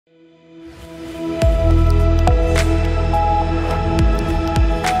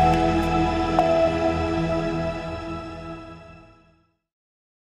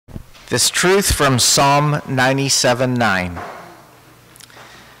This truth from Psalm 97:9.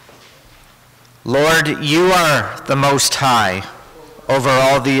 Lord, you are the Most High over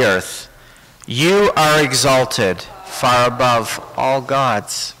all the earth. You are exalted far above all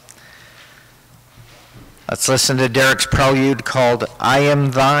gods. Let's listen to Derek's prelude called I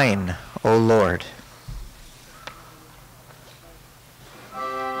Am Thine, O Lord.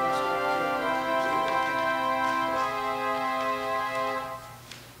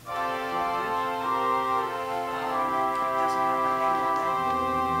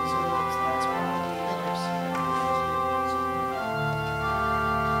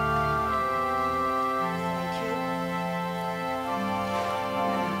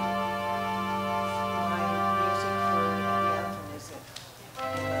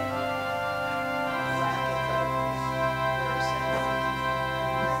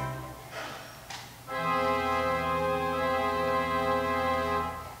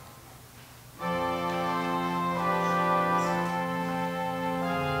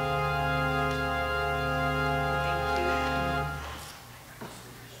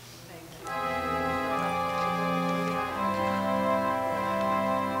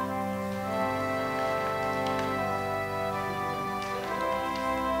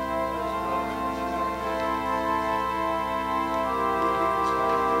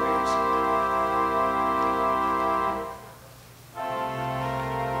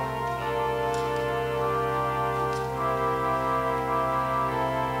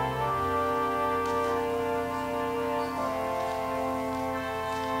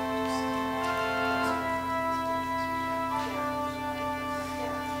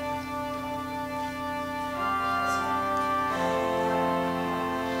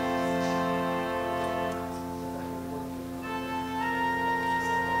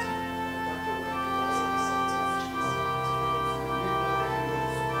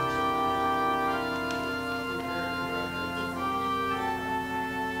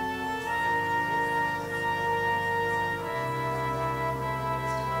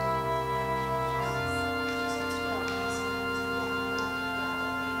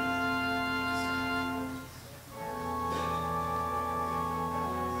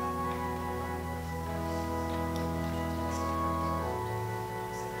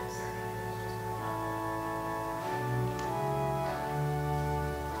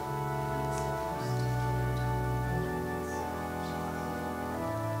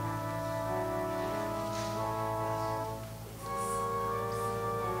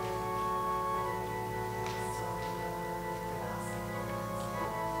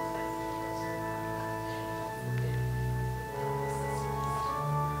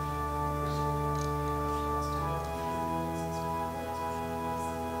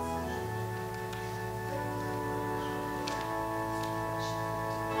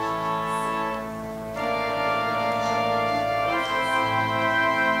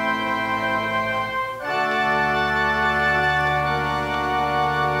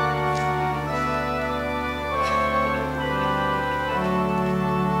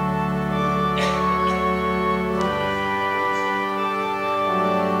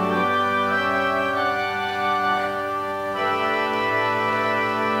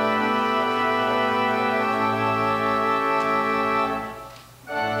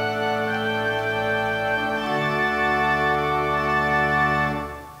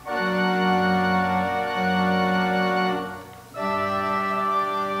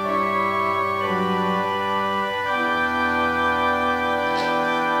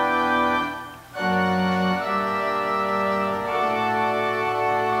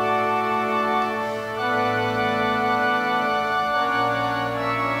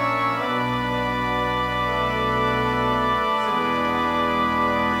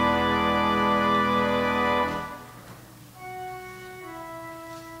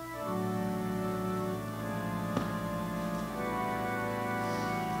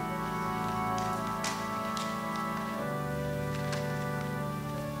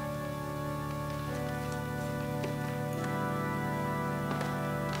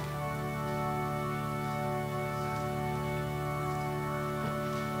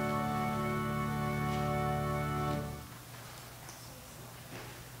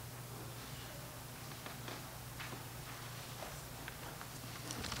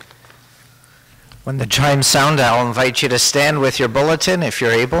 When the chimes sound, I'll invite you to stand with your bulletin if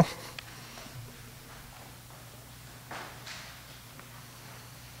you're able.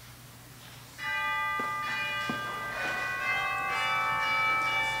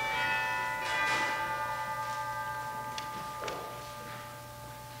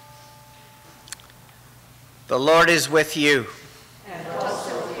 The Lord is with you. And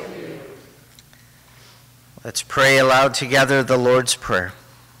also with you. pray aloud together the Lord's Prayer.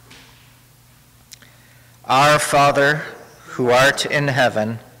 Our Father, who art in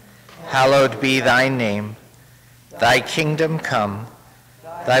heaven, hallowed be thy name. Thy kingdom come,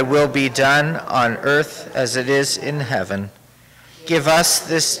 thy will be done on earth as it is in heaven. Give us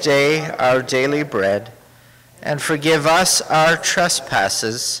this day our daily bread, and forgive us our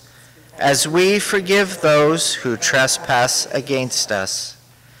trespasses, as we forgive those who trespass against us.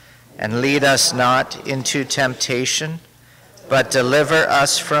 And lead us not into temptation, but deliver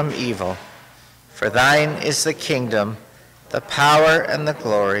us from evil. For thine is the kingdom, the power, and the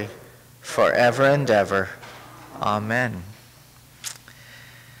glory, forever and ever. Amen.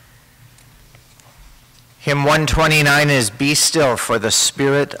 Hymn 129 is Be Still for the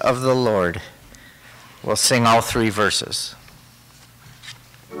Spirit of the Lord. We'll sing all three verses.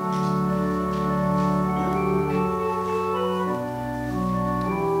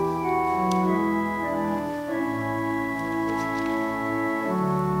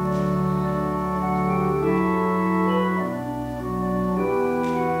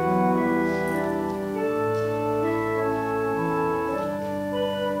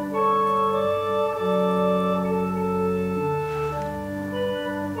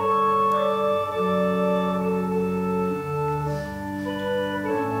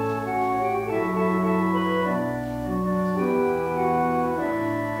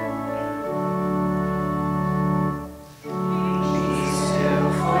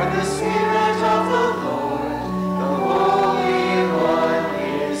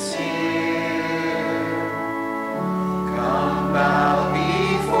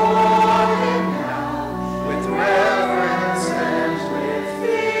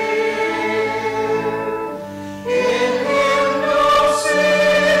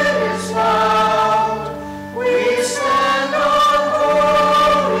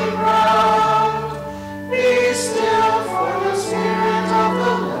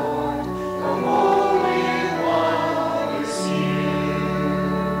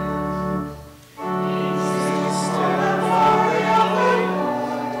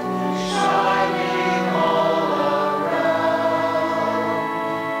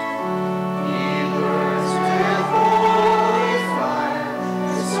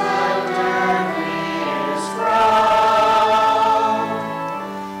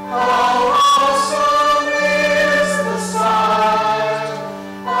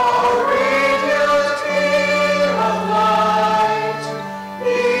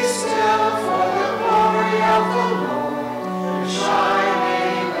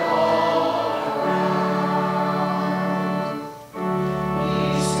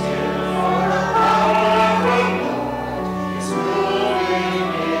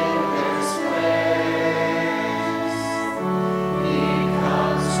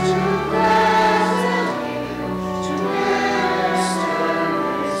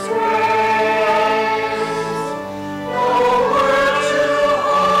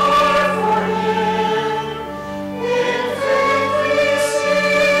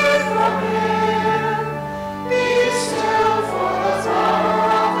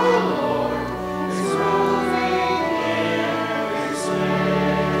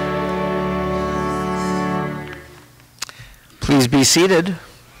 Please be seated.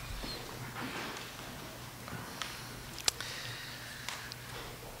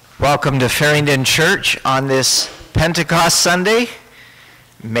 Welcome to Farringdon Church on this Pentecost Sunday,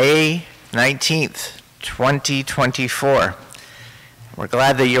 May 19th, 2024. We're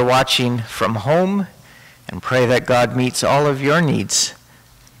glad that you're watching from home and pray that God meets all of your needs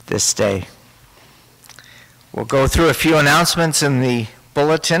this day. We'll go through a few announcements in the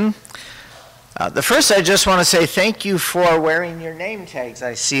bulletin. The first, I just want to say thank you for wearing your name tags.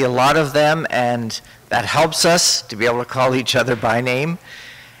 I see a lot of them, and that helps us to be able to call each other by name.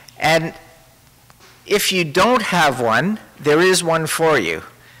 And if you don't have one, there is one for you.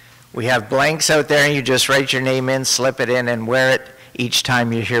 We have blanks out there, and you just write your name in, slip it in, and wear it each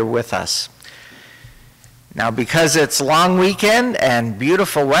time you're here with us. Now, because it's long weekend and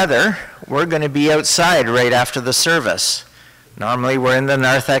beautiful weather, we're going to be outside right after the service. Normally, we're in the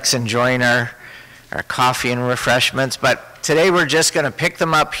narthex enjoying our coffee and refreshments, but today we're just going to pick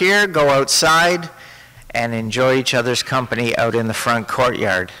them up here, go outside, and enjoy each other's company out in the front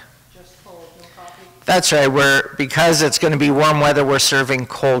courtyard. Just cold, no coffee? That's right. Because it's going to be warm weather, we're serving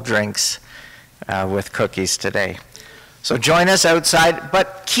cold drinks with cookies today. So join us outside,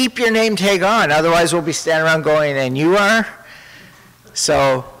 but keep your name tag on, otherwise we'll be standing around going, and you are?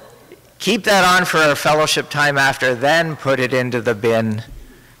 So keep that on for our fellowship time after, then put it into the bin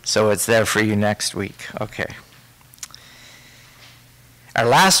so it's there for you next week. Okay. Our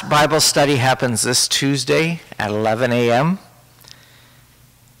last Bible study happens this Tuesday at 11 a.m.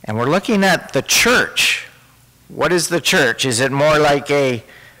 And we're looking at the church. What is the church? Is it more like a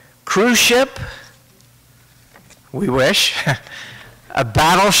cruise ship? We wish. A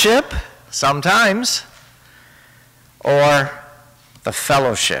battleship? Sometimes. Or the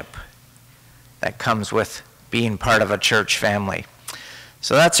fellowship that comes with being part of a church family.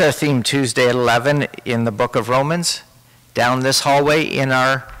 So that's our theme Tuesday at 11 in the book of Romans, down this hallway in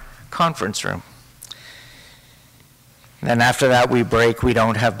our conference room. Then after that we break. We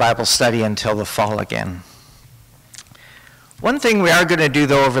don't have Bible study until the fall again. One thing we are going to do,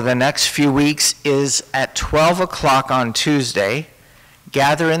 though, over the next few weeks is at 12 o'clock on Tuesday,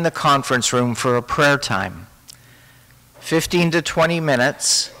 gather in the conference room for a prayer time. 15 to 20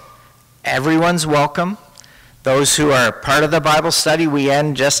 minutes. Everyone's welcome. Those who are part of the Bible study, we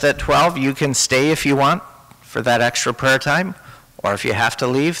end just at 12. You can stay if you want for that extra prayer time, or if you have to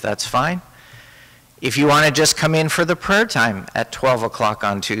leave, that's fine. If you want to just come in for the prayer time at 12 o'clock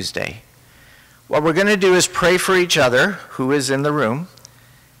on Tuesday. What we're going to do is pray for each other who is in the room,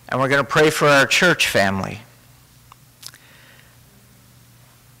 and we're going to pray for our church family.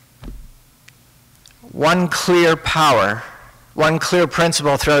 One clear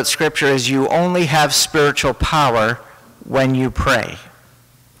principle throughout Scripture is you only have spiritual power when you pray.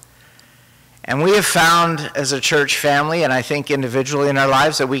 And we have found as a church family, and I think individually in our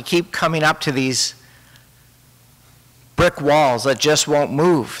lives, that we keep coming up to these brick walls that just won't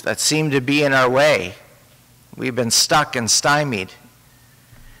move, that seem to be in our way. We've been stuck and stymied.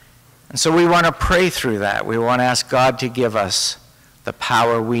 And so we want to pray through that. We want to ask God to give us the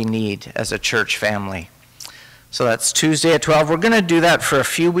power we need as a church family. So that's Tuesday at 12. We're going to do that for a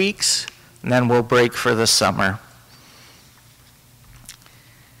few weeks, and then we'll break for the summer.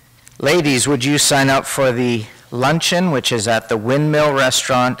 Ladies, would you sign up for the luncheon, which is at the Windmill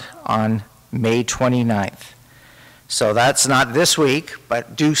Restaurant on May 29th? So that's not this week,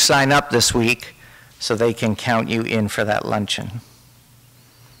 but do sign up this week so they can count you in for that luncheon.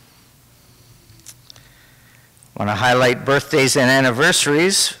 Want to highlight birthdays and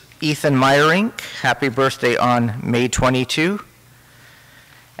anniversaries. Ethan Meyerink, happy birthday on May 22.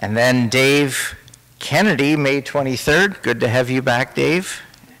 And then Dave Kennedy, May 23rd. Good to have you back, Dave,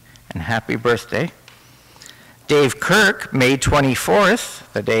 and happy birthday. Dave Kirk, May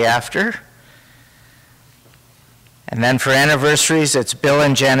 24th, the day after. And then for anniversaries, it's Bill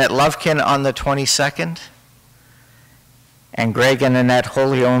and Janet Lovekin on the 22nd, and Greg and Annette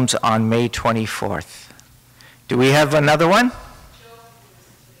Holiomes on May 24th. Do we have another one?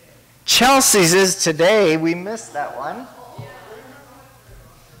 Chelsea's is today. We missed that one.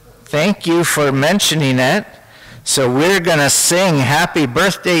 Thank you for mentioning it. So we're going to sing Happy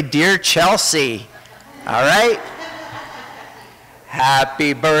Birthday, Dear Chelsea. All right?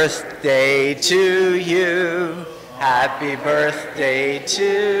 Happy birthday to you. Happy birthday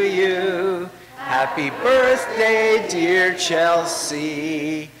to you. Happy birthday, dear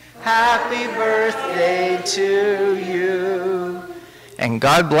Chelsea. Happy birthday to you. And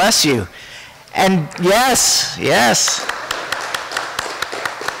God bless you. And yes.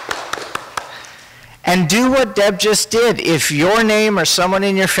 And do what Deb just did. If your name or someone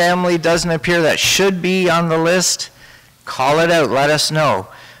in your family doesn't appear that should be on the list, call it out, let us know.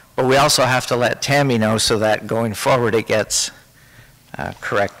 But we also have to let Tammy know so that going forward it gets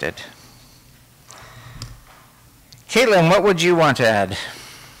corrected. Caitlin, what would you want to add?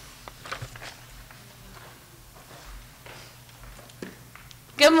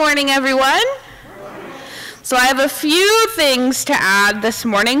 Good morning, everyone. So I have a few things to add this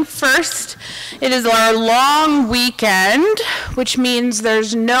morning. First, it is our long weekend, which means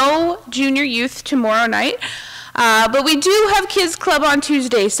there's no junior youth tomorrow night. But we do have Kids Club on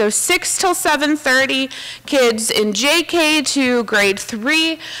Tuesday, so 6 till 7:30, kids in JK to grade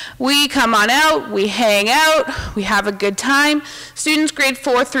 3. We come on out, we hang out, we have a good time. Students grade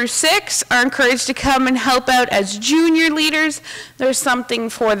 4 through 6 are encouraged to come and help out as junior leaders. There's something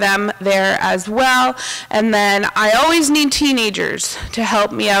for them there as well. And then I always need teenagers to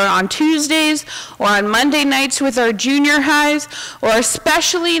help me out on Tuesdays or on Monday nights with our junior highs, or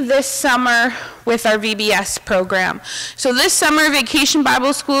especially this summer with our VBS program. So this summer, Vacation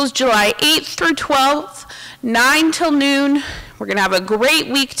Bible School is July 8th through 12th, 9 till noon. We're going to have a great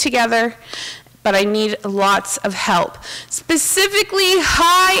week together, but I need lots of help. Specifically,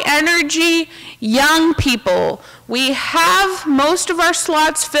 high energy young people We have most of our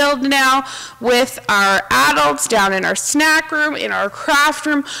slots filled now with our adults down in our snack room, in our craft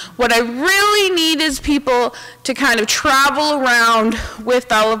room. What I really need is people to kind of travel around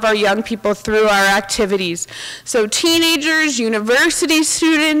with all of our young people through our activities. So teenagers, university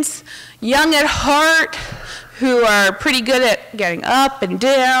students, young at heart, who are pretty good at getting up and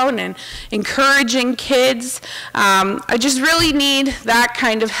down and encouraging kids. I just really need that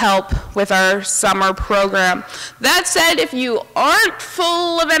kind of help with our summer program. That said, if you aren't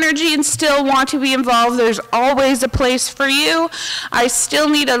full of energy and still want to be involved, there's always a place for you. I still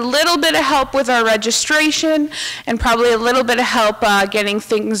need a little bit of help with our registration and probably a little bit of help getting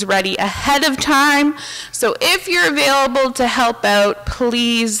things ready ahead of time. So if you're available to help out,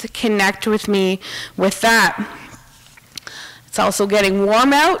 please connect with me with that. It's also getting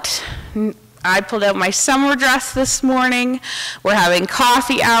warm out. I pulled out my summer dress this morning. We're having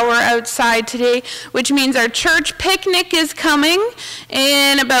coffee hour outside today, which means our church picnic is coming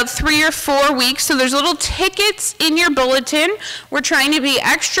in about 3 or 4 weeks. So there's little tickets in your bulletin. We're trying to be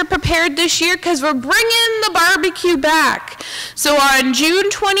extra prepared this year because we're bringing the barbecue back. So on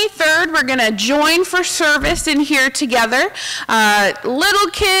June 23rd, we're going to join for service in here together. Little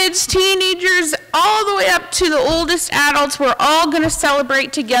kids, teenagers, all the way up to the oldest adults, we're all going to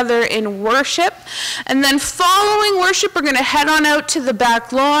celebrate together in worship. And then following worship, we're going to head on out to the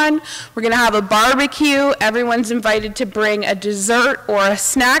back lawn. We're going to have a barbecue. Everyone's invited to bring a dessert or a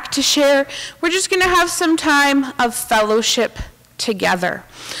snack to share. We're just going to have some time of fellowship together.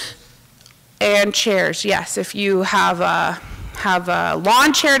 And chairs, yes, if you have a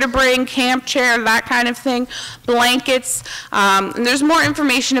lawn chair to bring, camp chair, that kind of thing, blankets, and there's more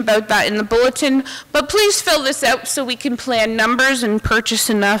information about that in the bulletin, but please fill this out so we can plan numbers and purchase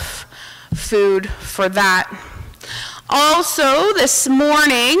enough food for that. Also, this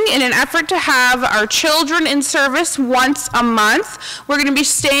morning, in an effort to have our children in service once a month, we're going to be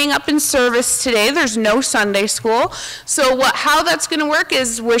staying up in service today. There's no Sunday school. So how that's going to work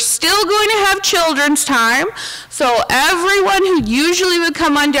is we're still going to have children's time. So everyone who usually would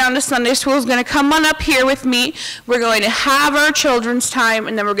come on down to Sunday school is going to come on up here with me. We're going to have our children's time,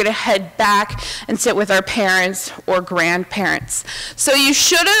 and then we're going to head back and sit with our parents or grandparents. So you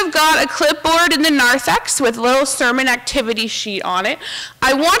should have got a clipboard in the narthex with a little sermon activity sheet on it.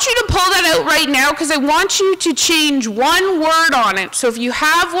 I want you to pull that out right now because I want you to change one word on it. So if you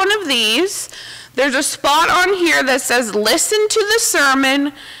have one of these, there's a spot on here that says listen to the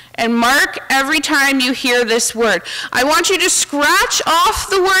sermon and mark every time you hear this word. I want you to scratch off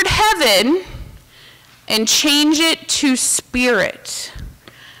the word heaven and change it to spirit.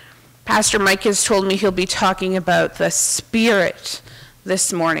 Pastor Mike has told me he'll be talking about the Spirit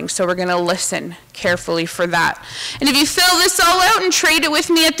this morning, so we're going to listen carefully for that. And if you fill this all out and trade it with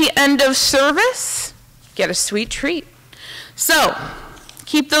me at the end of service, get a sweet treat. So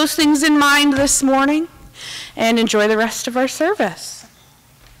keep those things in mind this morning and enjoy the rest of our service.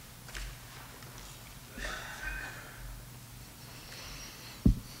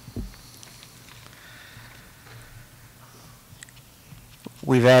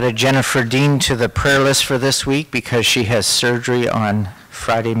 We've added Jennifer Dean to the prayer list for this week because she has surgery on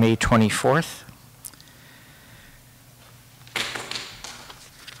Friday, May 24th.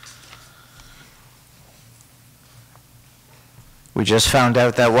 We just found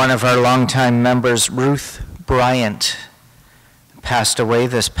out that one of our longtime members, Ruth Bryant, passed away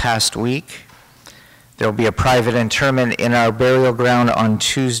this past week. There will be a private interment in our burial ground on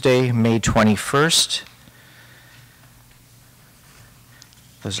Tuesday, May 21st.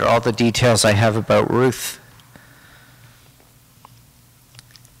 Those are all the details I have about Ruth.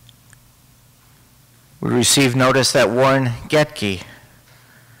 We received notice that Warren Getke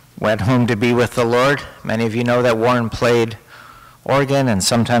went home to be with the Lord. Many of you know that Warren played organ and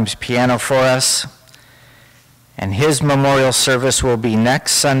sometimes piano for us. And his memorial service will be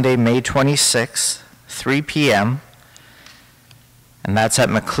next Sunday, May 26th, 3 p.m. And that's at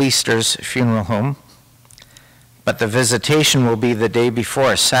McLeister's Funeral Home. But the visitation will be the day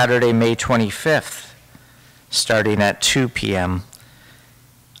before, Saturday, May 25th, starting at 2 p.m.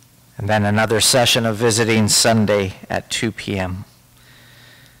 And then another session of visiting Sunday at 2 p.m.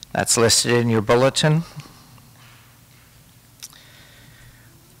 That's listed in your bulletin.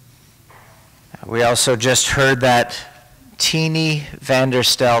 We also just heard that Teenie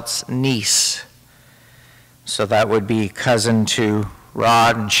Vanderstelt's niece, so that would be cousin to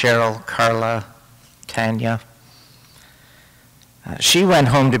Rod and Cheryl, Carla, Tanya. She went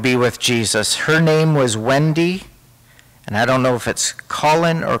home to be with Jesus. Her name was Wendy, and I don't know if it's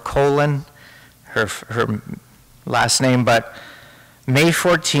Colin or Colin, her last name, but May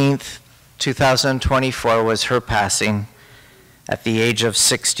 14th, 2024 was her passing at the age of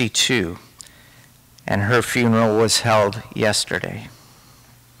 62, and her funeral was held yesterday.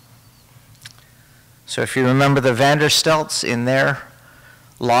 So if you remember the Vanderstelts in their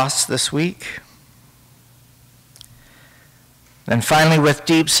loss this week. Then finally, with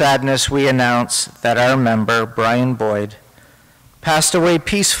deep sadness, we announce that our member, Brian Boyd, passed away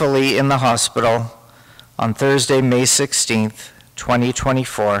peacefully in the hospital on Thursday, May 16th,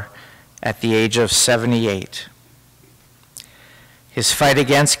 2024, at the age of 78. His fight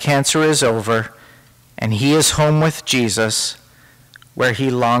against cancer is over, and he is home with Jesus, where he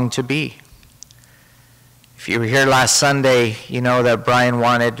longed to be. If you were here last Sunday, you know that Brian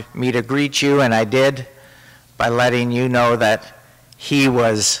wanted me to greet you, and I did, by letting you know that he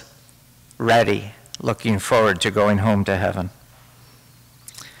was ready, looking forward to going home to heaven.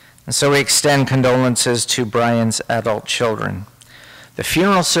 And so we extend condolences to Brian's adult children. The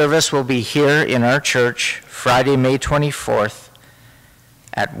funeral service will be here in our church Friday, May 24th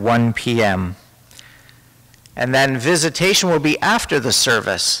at 1 p.m. And then visitation will be after the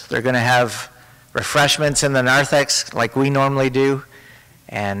service. They're going to have refreshments in the narthex like we normally do.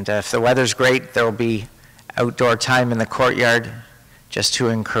 And if the weather's great, there will be outdoor time in the courtyard just to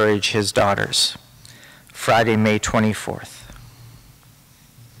encourage his daughters. Friday, May 24th.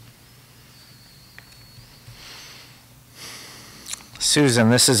 Susan,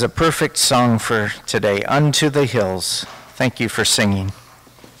 this is a perfect song for today, Unto the Hills. Thank you for singing.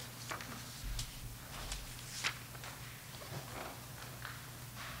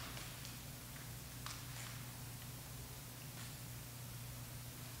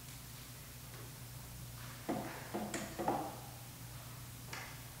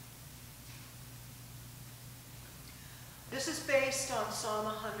 This is based on Psalm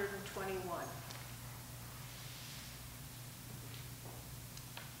 121.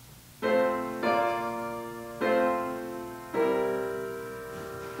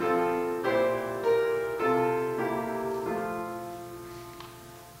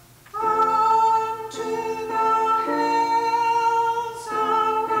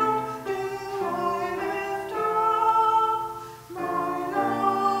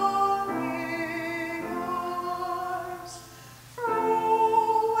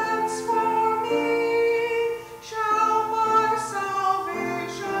 For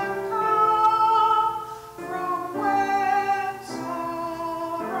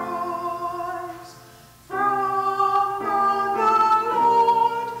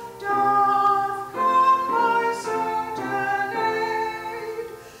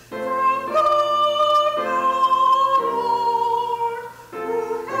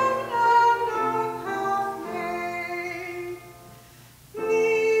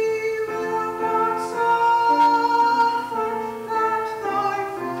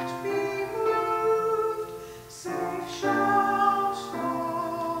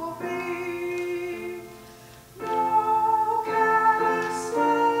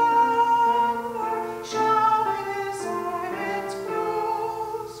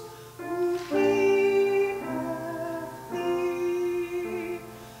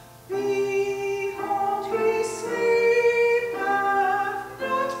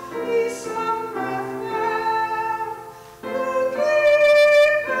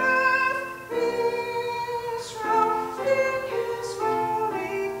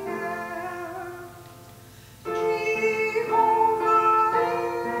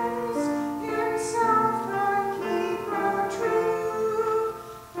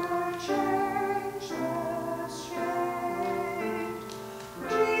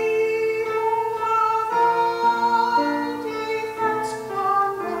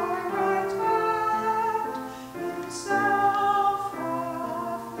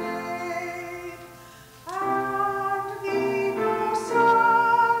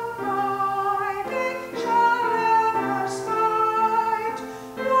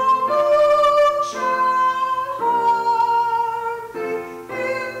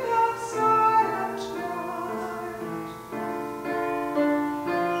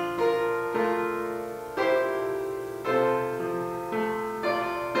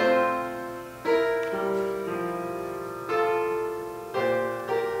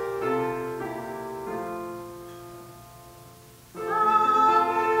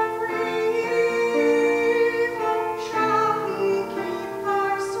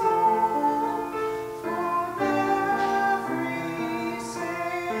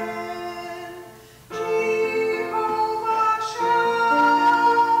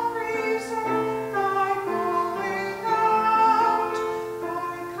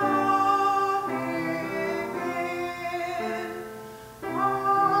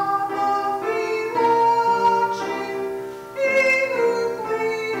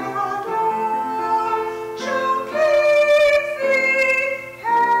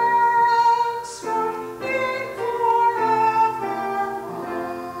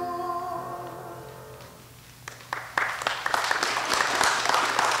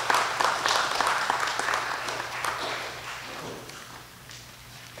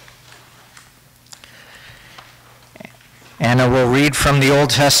Anna will read from the Old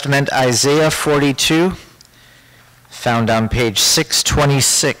Testament, Isaiah 42, found on page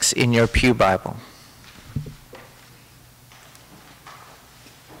 626 in your Pew Bible.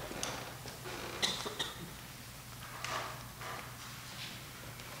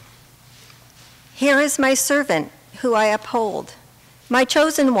 Here is my servant, who I uphold, my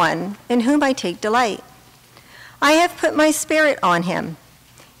chosen one, in whom I take delight. I have put my spirit on him.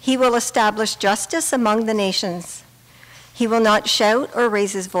 He will establish justice among the nations. He will not shout or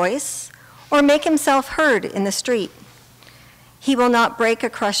raise his voice, or make himself heard in the street. He will not break a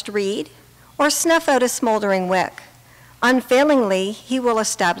crushed reed, or snuff out a smoldering wick. Unfailingly, he will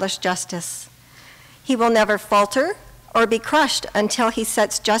establish justice. He will never falter or be crushed until he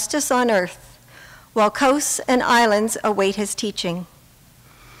sets justice on earth, while coasts and islands await his teaching.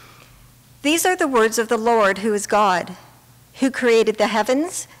 These are the words of the Lord, who is God, who created the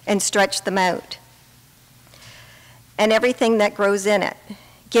heavens and stretched them out, and everything that grows in it,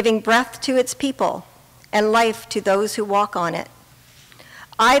 giving breath to its people and life to those who walk on it.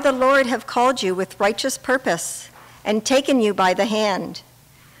 I, the Lord, have called you with righteous purpose and taken you by the hand.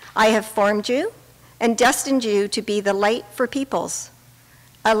 I have formed you and destined you to be the light for peoples,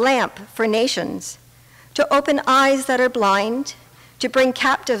 a lamp for nations, to open eyes that are blind, to bring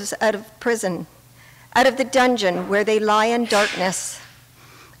captives out of prison, out of the dungeon where they lie in darkness.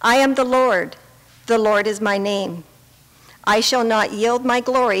 I am the Lord is my name. I shall not yield my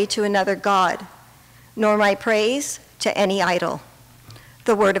glory to another god, nor my praise to any idol.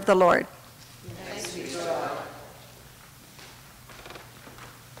 The word of the Lord. Thanks be to God.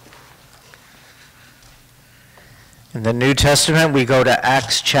 In the New Testament, we go to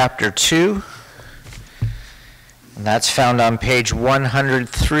Acts chapter 2, and that's found on page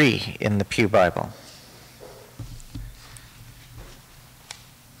 103 in the Pew Bible.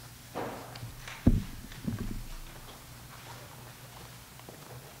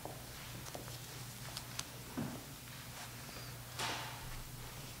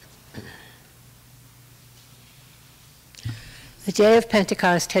 The day of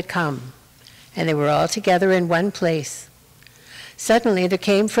Pentecost had come, and they were all together in one place. Suddenly there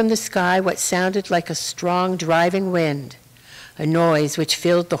came from the sky what sounded like a strong driving wind, a noise which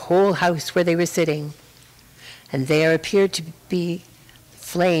filled the whole house where they were sitting. And there appeared to be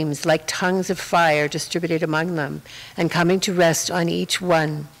flames like tongues of fire distributed among them, and coming to rest on each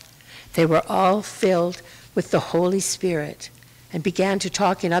one. They were all filled with the Holy Spirit, and began to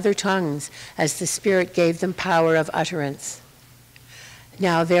talk in other tongues as the Spirit gave them power of utterance.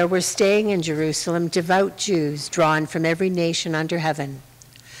 Now there were staying in Jerusalem devout Jews drawn from every nation under heaven.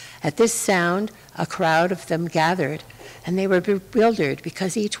 At this sound, a crowd of them gathered, and they were bewildered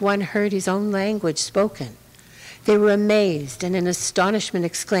because each one heard his own language spoken. They were amazed and in astonishment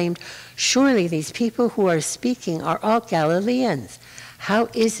exclaimed, "Surely these people who are speaking are all Galileans. How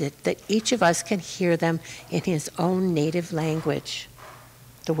is it that each of us can hear them in his own native language?"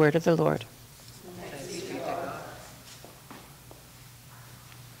 The word of the Lord.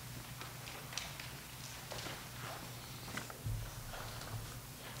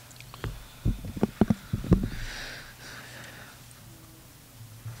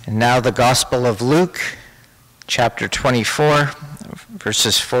 And now the Gospel of Luke, chapter 24,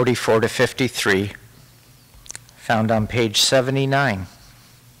 verses 44 to 53, found on page 79.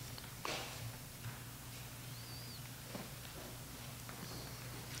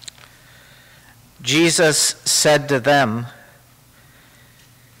 Jesus said to them,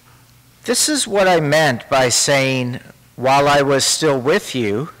 "This is what I meant by saying, while I was still with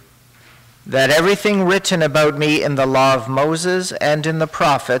you, that everything written about me in the law of Moses and in the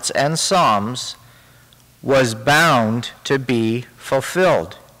prophets and Psalms was bound to be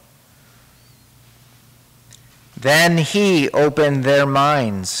fulfilled." Then he opened their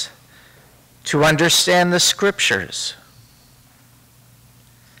minds to understand the scriptures.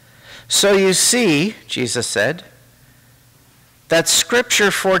 "So you see," Jesus said, "that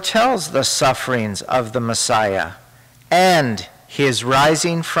scripture foretells the sufferings of the Messiah and his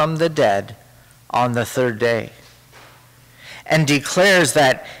rising from the dead on the third day, and declares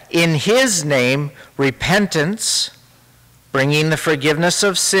that in his name repentance, bringing the forgiveness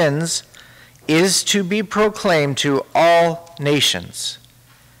of sins, is to be proclaimed to all nations,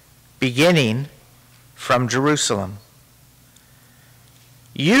 beginning from Jerusalem.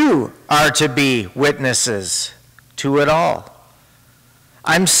 You are to be witnesses to it all.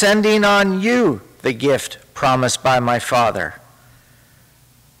 I'm sending on you the gift promised by my Father.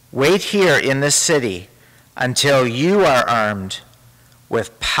 Wait here in this city until you are armed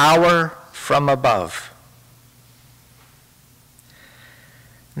with power from above."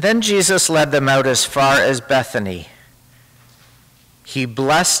 Then Jesus led them out as far as Bethany, he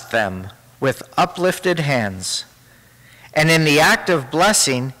blessed them with uplifted hands, and in the act of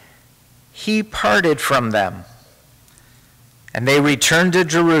blessing, he parted from them. And they returned to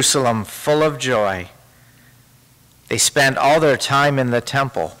Jerusalem full of joy. They spent all their time in the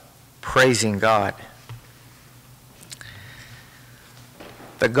temple, praising God.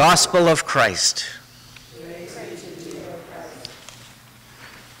 The Gospel of Christ.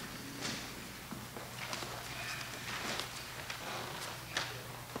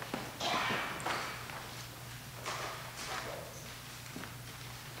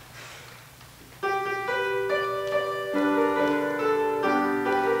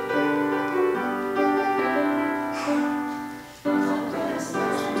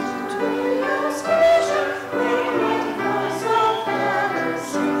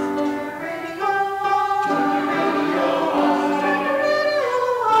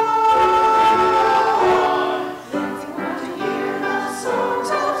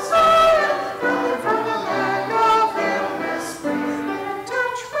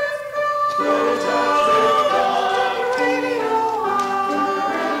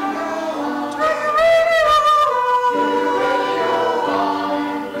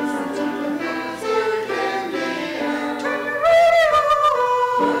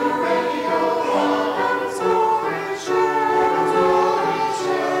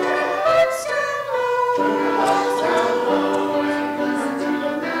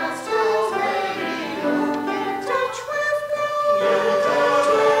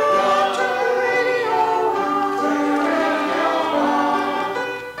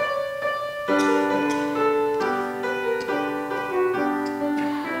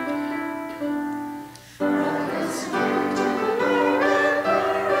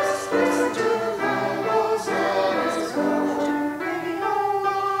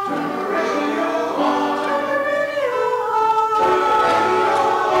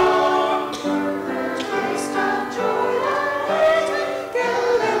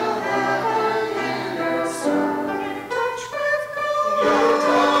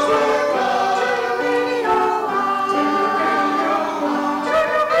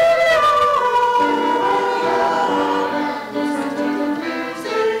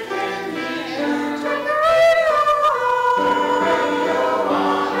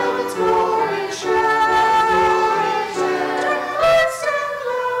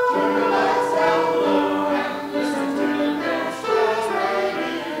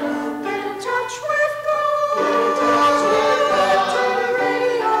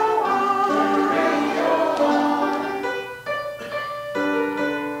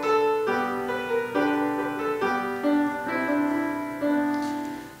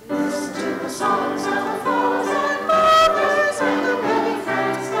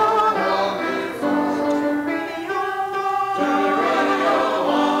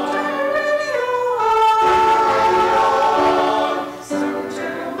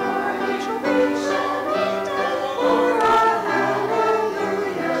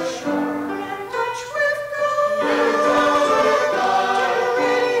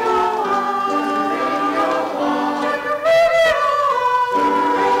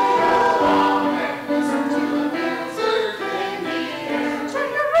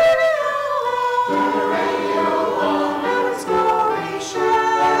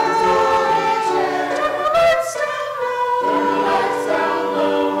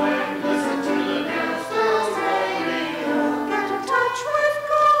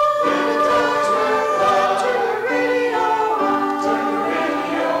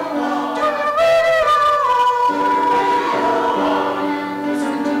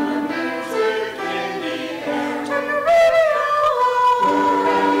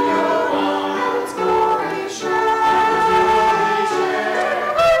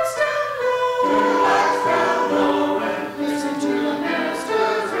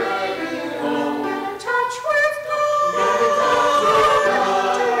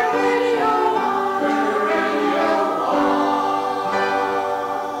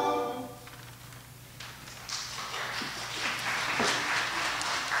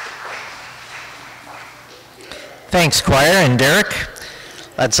 Thanks, choir and Derek.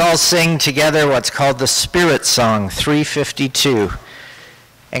 Let's all sing together what's called the Spirit Song, 352.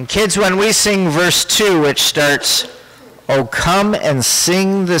 And kids, when we sing verse 2, which starts, "Oh, come and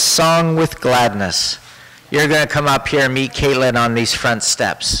sing this song with gladness," you're going to come up here and meet Caitlin on these front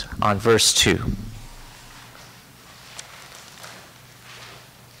steps on verse 2.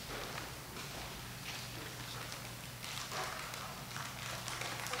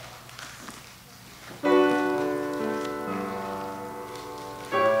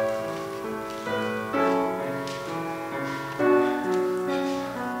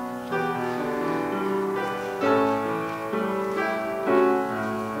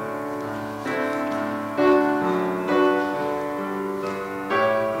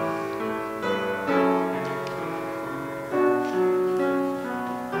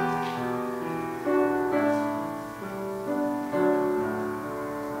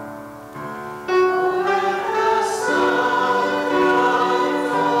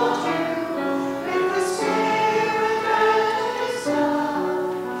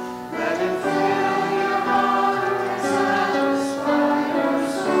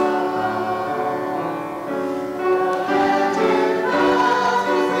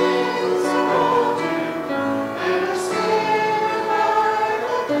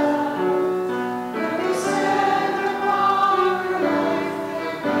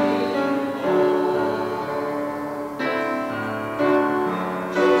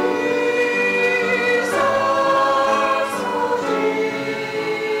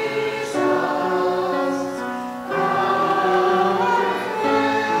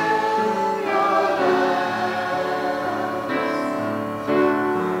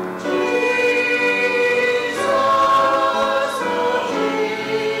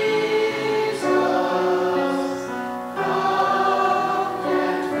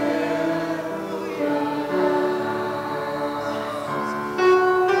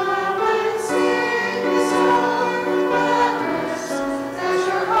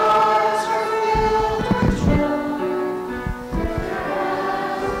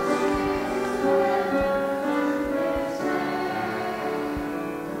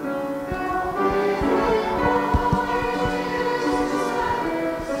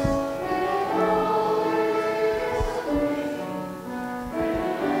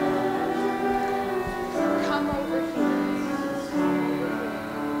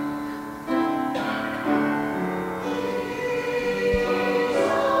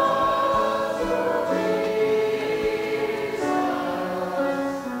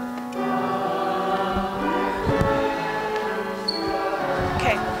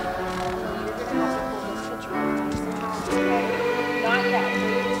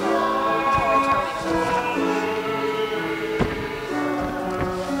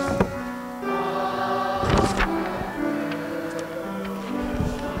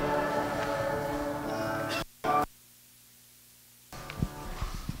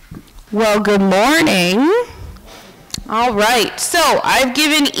 Well, good morning. All right, so I've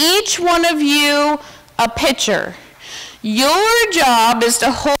given each one of you a picture. Your job is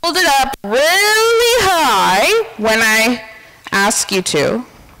to hold it up really high when I ask you to,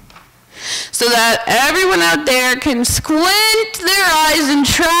 so that everyone out there can squint their eyes and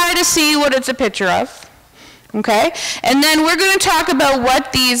try to see what it's a picture of. Okay? And then we're going to talk about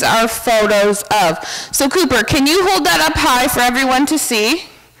what these are photos of. So Cooper, can you hold that up high for everyone to see?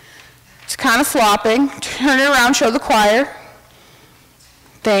 It's kind of flopping. Turn it around, show the choir.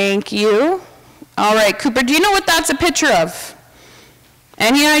 Thank you. All right, Cooper, do you know what that's a picture of?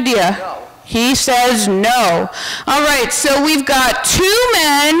 Any idea? No. He says no. All right, so we've got two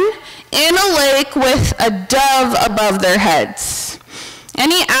men in a lake with a dove above their heads.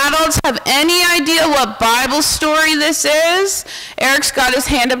 Any adults have any idea what Bible story this is? Eric's got his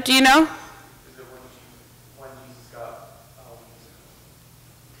hand up. Do you know? Is it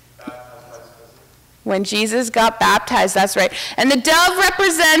when Jesus got baptized by his cousin? When Jesus got baptized, that's right. And the dove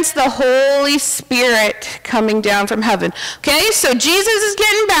represents the Holy Spirit coming down from heaven. Okay, so Jesus is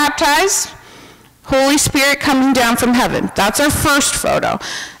getting baptized. Holy Spirit coming down from heaven. That's our first photo.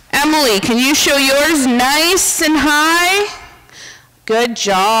 Emily, can you show yours nice and high? Good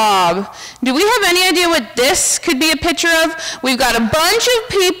job. Do we have any idea what this could be a picture of? We've got a bunch of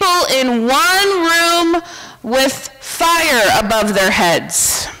people in one room with fire above their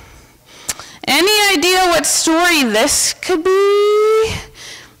heads. Any idea what story this could be?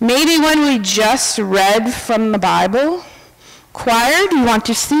 Maybe one we just read from the Bible? Choir, do you want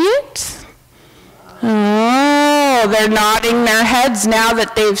to see it? Oh, they're nodding their heads now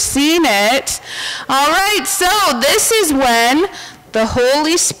that they've seen it. All right, so this is when the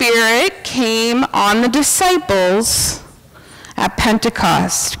Holy Spirit came on the disciples at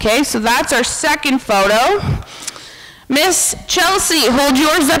Pentecost. Okay, so that's our second photo. Miss Chelsea, hold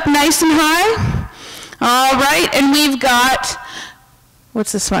yours up nice and high. All right, and we've got,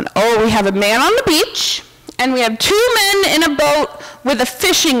 what's this one? Oh, we have a man on the beach, and we have two men in a boat with a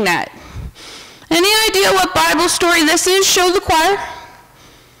fishing net. Any idea what Bible story this is? Show the choir.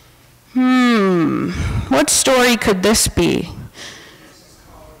 What story could this be?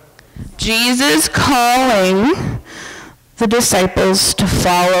 Jesus calling the disciples to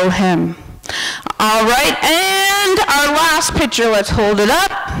follow him. All right, and our last picture, let's hold it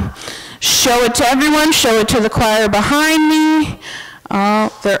up. Show it to everyone, show it to the choir behind me. Oh,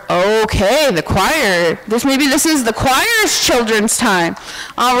 they're okay, the choir. Maybe this is the choir's children's time.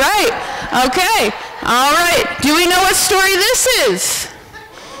 All right, okay, all right. Do we know what story this is?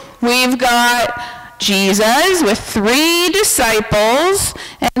 We've got Jesus with 3 disciples,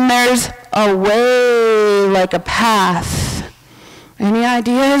 and there's a way like a path. Any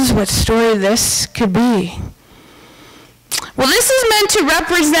ideas what story this could be? Well, this is meant to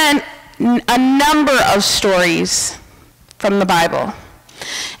represent a number of stories from the Bible.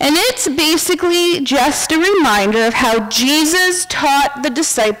 And it's basically just a reminder of how Jesus taught the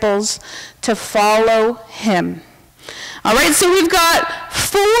disciples to follow him. All right, so we've got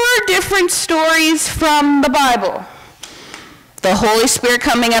 4 different stories from the Bible. The Holy Spirit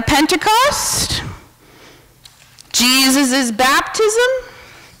coming at Pentecost, Jesus' baptism,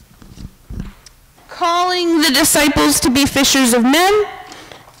 calling the disciples to be fishers of men,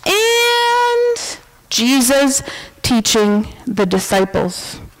 and Jesus teaching the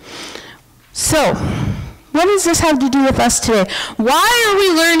disciples. So, what does this have to do with us today? Why are we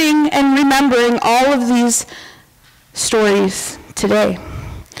learning and remembering all of these stories today?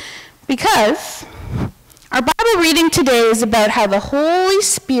 Because our Bible reading today is about how the Holy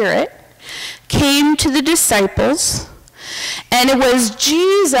Spirit came to the disciples, and it was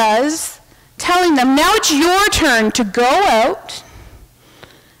Jesus telling them, now it's your turn to go out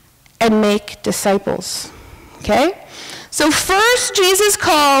and make disciples. Okay? So first, Jesus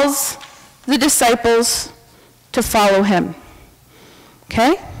calls the disciples to follow him.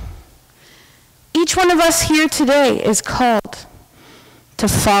 Okay? Each one of us here today is called to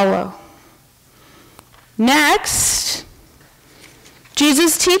follow. Next,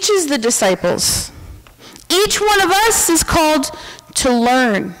 Jesus teaches the disciples. Each one of us is called to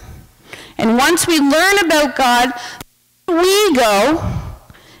learn. And once we learn about God, we go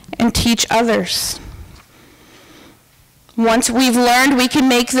and teach others. Once we've learned, we can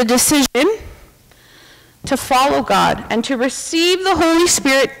make the decision to follow God and to receive the Holy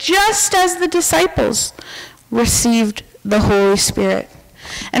Spirit just as the disciples received the Holy Spirit.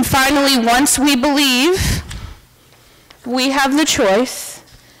 And finally, once we believe, we have the choice,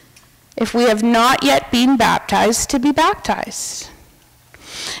 if we have not yet been baptized, to be baptized.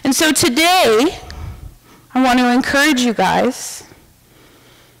 And so today, I want to encourage you guys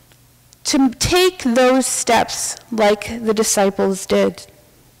to take those steps like the disciples did,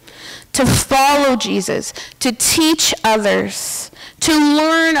 to follow Jesus, to teach others, to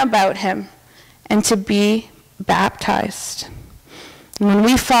learn about him, and to be baptized. And when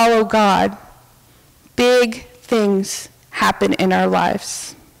we follow God, big things happen in our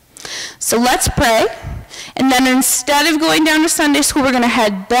lives. So let's pray, and then instead of going down to Sunday school, we're going to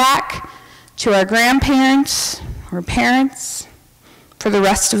head back to our grandparents or parents for the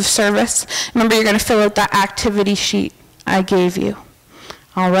rest of the service. Remember, you're going to fill out that activity sheet I gave you.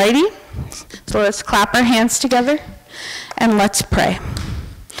 Alrighty? So let's clap our hands together and let's pray.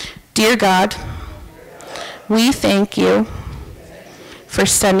 Dear God, we thank you for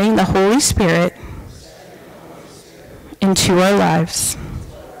sending the Holy Spirit into our lives.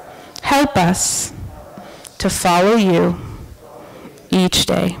 Help us to follow you each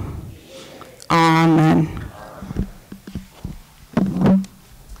day. Amen.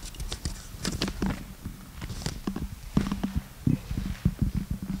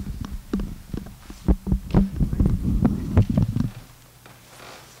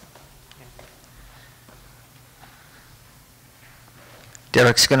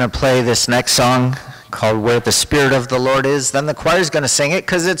 Derek's going to play this next song called Where the Spirit of the Lord Is. Then the choir's going to sing it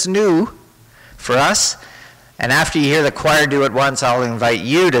because it's new for us. And after you hear the choir do it once, I'll invite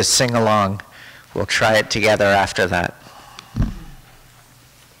you to sing along. We'll try it together after that.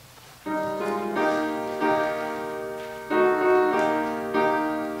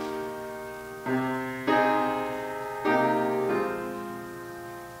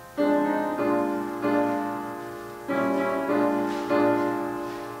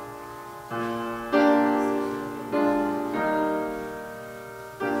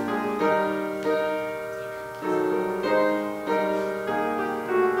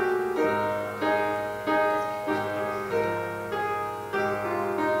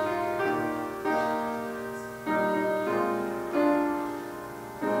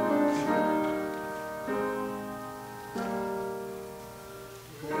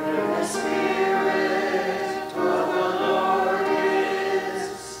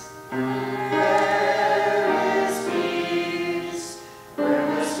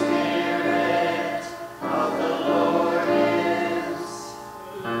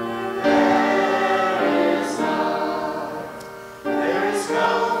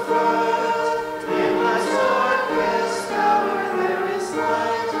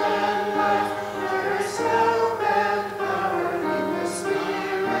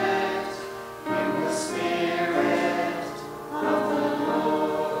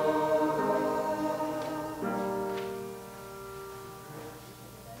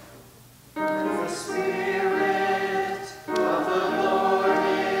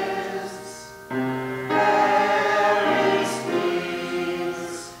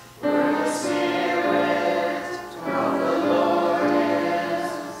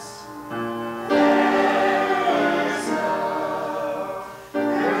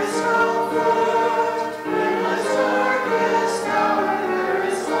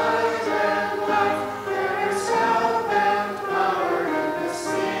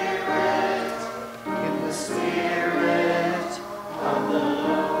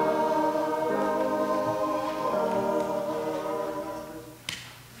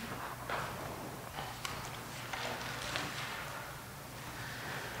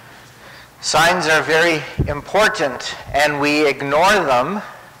 Signs are very important, and we ignore them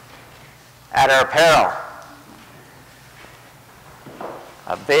at our peril.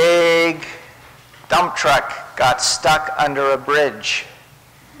 A big dump truck got stuck under a bridge.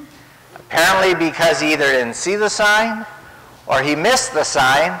 Apparently because he either didn't see the sign or he missed the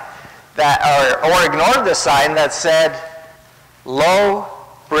sign or ignored the sign that said, "Low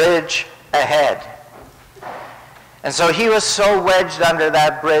bridge ahead." And so he was so wedged under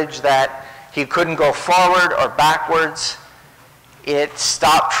that bridge that he couldn't go forward or backwards. It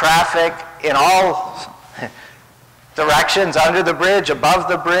stopped traffic in all directions, under the bridge, above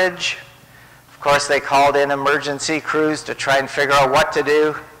the bridge. Of course, they called in emergency crews to try and figure out what to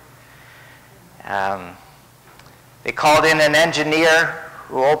do. They called in an engineer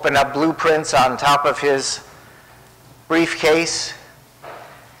who opened up blueprints on top of his briefcase.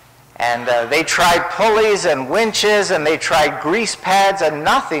 And they tried pulleys and winches, and they tried grease pads, and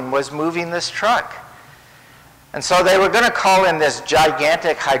nothing was moving this truck. And so they were going to call in this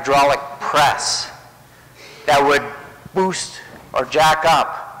gigantic hydraulic press that would boost or jack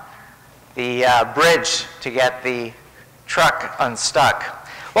up the bridge to get the truck unstuck.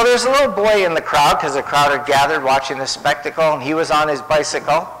 Well, there's a little boy in the crowd, because the crowd had gathered watching this spectacle, and he was on his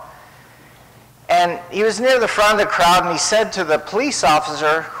bicycle. And he was near the front of the crowd, and he said to the police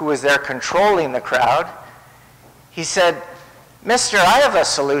officer who was there controlling the crowd, he said, "Mister, I have a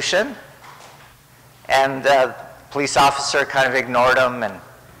solution." And the police officer kind of ignored him,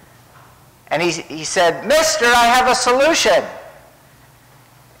 and he said, "Mister, I have a solution."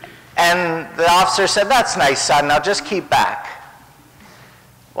 And the officer said, "That's nice, son, now just keep back."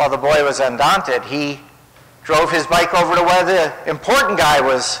 Well, the boy was undaunted. He drove his bike over to where the important guy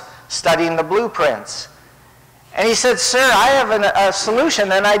was studying the blueprints. And he said, "Sir, I have a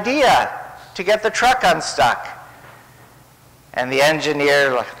solution, an idea to get the truck unstuck." And the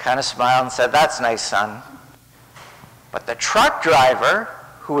engineer kind of smiled and said, "That's nice, son." But the truck driver,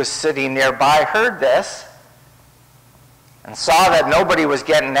 who was sitting nearby, heard this and saw that nobody was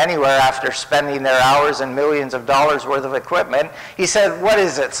getting anywhere after spending their hours and millions of dollars worth of equipment. He said, "What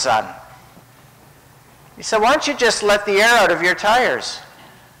is it, son?" He said, "Why don't you just let the air out of your tires?"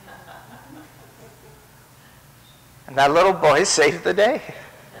 And that little boy saved the day.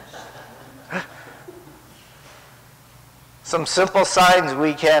 Some simple signs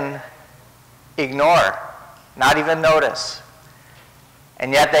we can ignore, not even notice,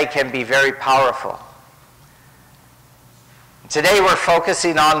 and yet they can be very powerful. Today we're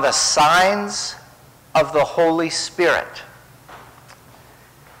focusing on the signs of the Holy Spirit.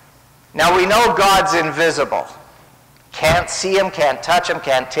 Now we know God's invisible. Can't see him, can't touch him,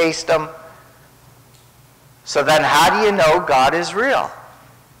 can't taste him. So then how do you know God is real?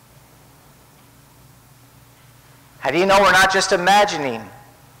 How do you know we're not just imagining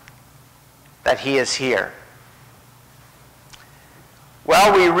that he is here?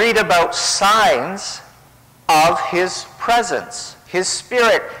 Well, we read about signs of his presence. His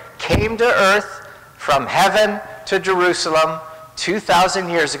Spirit came to earth from heaven to Jerusalem 2,000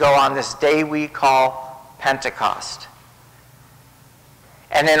 years ago on this day we call Pentecost.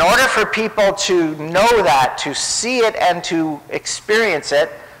 And in order for people to know that, to see it and to experience it,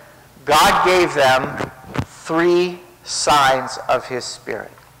 God gave them 3 signs of his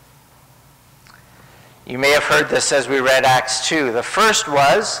Spirit. You may have heard this as we read Acts 2. The first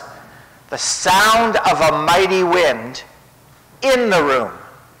was the sound of a mighty wind in the room.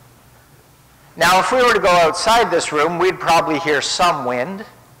 Now, if we were to go outside this room, we'd probably hear some wind.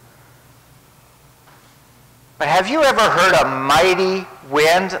 But have you ever heard a mighty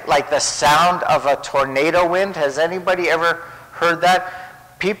wind like the sound of a tornado wind? Has anybody ever heard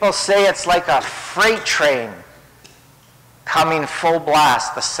that? People say it's like a freight train coming full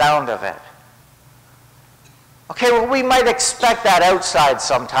blast, the sound of it. Okay, well, we might expect that outside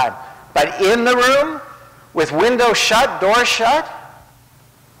sometime. But in the room, with windows shut, doors shut,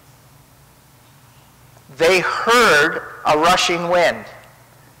 they heard a rushing wind.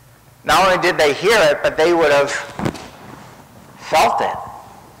 Not only did they hear it, but they would have felt it.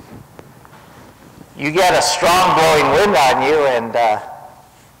 You get a strong blowing wind on you, and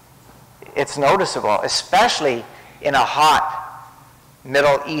it's noticeable, especially in a hot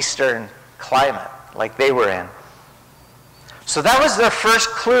Middle Eastern climate like they were in. So that was the first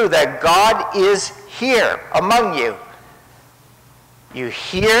clue that God is here among you. You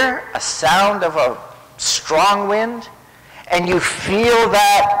hear a sound of a strong wind, and you feel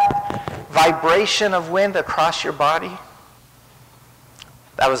that vibration of wind across your body.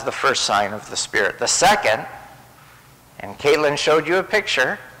 That was the first sign of the Spirit. The second, and Caitlin showed you a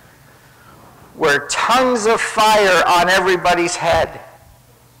picture, were tongues of fire on everybody's head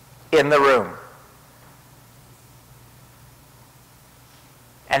in the room.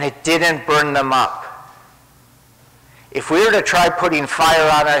 And it didn't burn them up. If we were to try putting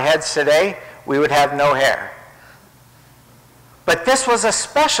fire on our heads today, we would have no hair. But this was a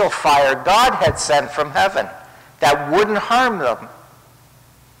special fire God had sent from heaven that wouldn't harm them.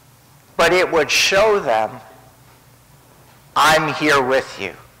 But it would show them, I'm here with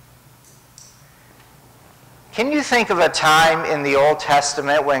you. Can you think of a time in the Old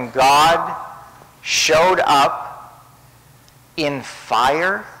Testament when God showed up in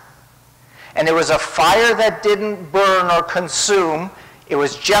fire? And it was a fire that didn't burn or consume. It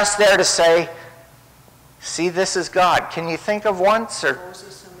was just there to say, see, this is God. Can you think of once? Or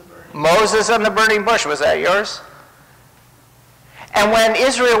Moses and the burning bush. Was that yours? And when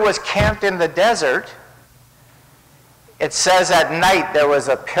Israel was camped in the desert, it says at night there was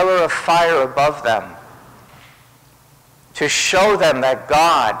a pillar of fire above them to show them that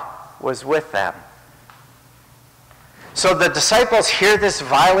God was with them. So the disciples hear this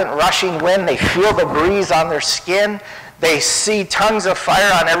violent rushing wind. They feel the breeze on their skin. They see tongues of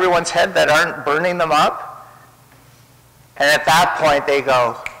fire on everyone's head that aren't burning them up. And at that point they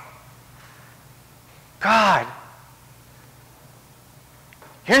go, God,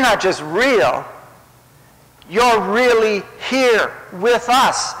 you're not just real, You're really here with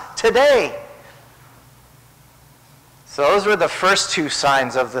us today. So those were the first two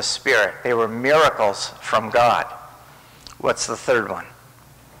signs of the Spirit. They were miracles from God. What's the third one?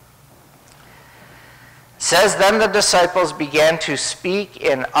 It says, then the disciples began to speak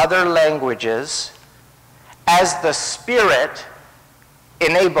in other languages as the Spirit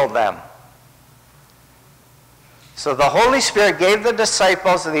enabled them. So the Holy Spirit gave the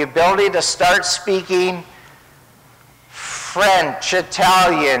disciples the ability to start speaking French,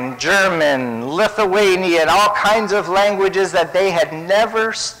 Italian, German, Lithuanian, all kinds of languages that they had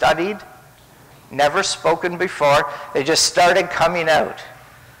never studied, never spoken before. They just started coming out.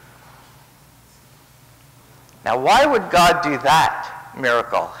 Now, why would God do that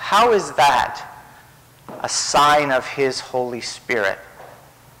miracle? How is that a sign of His Holy Spirit?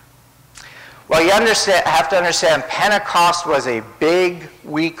 Well, you have to understand, Pentecost was a big,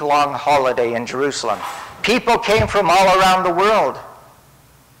 week-long holiday in Jerusalem. People came from all around the world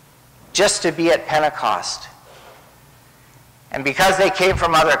just to be at Pentecost. And because they came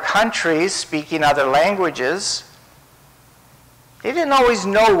from other countries, speaking other languages, they didn't always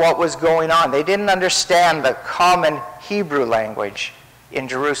know what was going on. They didn't understand the common Hebrew language in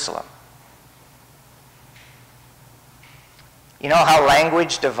Jerusalem. You know how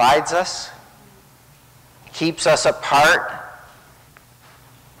language divides us? Keeps us apart?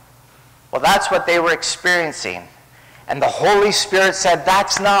 Well, that's what they were experiencing. And the Holy Spirit said,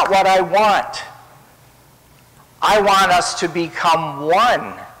 that's not what I want. I want us to become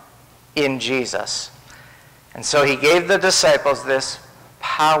one in Jesus. And so He gave the disciples this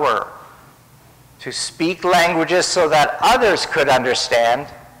power to speak languages so that others could understand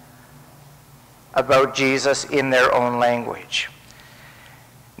about Jesus in their own language.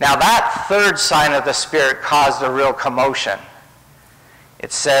 Now that third sign of the Spirit caused a real commotion.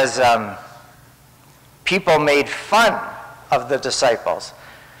 It says people made fun of the disciples.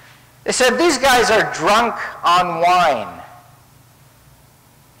 They said, these guys are drunk on wine.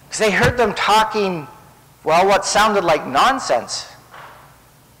 Because they heard them talking, well, what sounded like nonsense.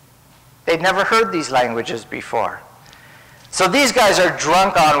 They'd never heard these languages before. So these guys are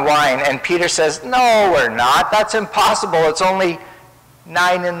drunk on wine, and Peter says, no, we're not. That's impossible. It's only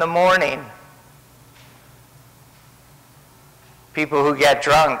 9 in the morning. People who get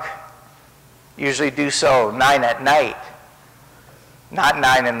drunk usually do so 9 at night, not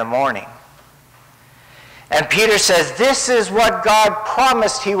 9 in the morning. And Peter says, this is what God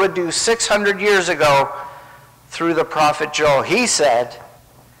promised He would do 600 years ago through the prophet Joel. He said,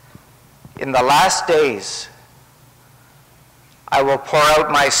 in the last days, I will pour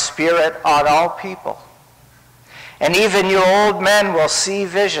out my Spirit on all people. And even you old men will see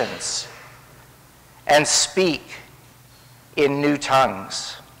visions and speak in new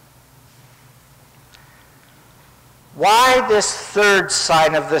tongues. Why this third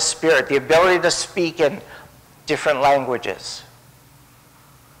sign of the Spirit, the ability to speak in different languages?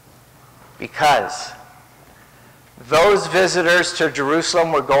 Because those visitors to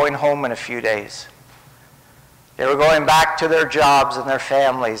Jerusalem were going home in a few days. They were going back to their jobs and their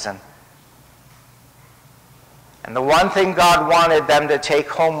families. And the one thing God wanted them to take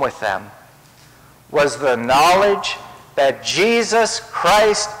home with them was the knowledge that Jesus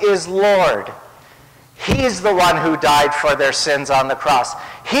Christ is Lord. He's the one who died for their sins on the cross.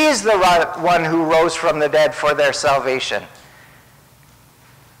 He's the one who rose from the dead for their salvation.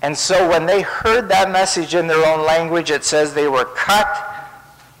 And so when they heard that message in their own language, it says they were cut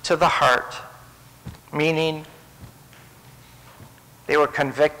to the heart, meaning they were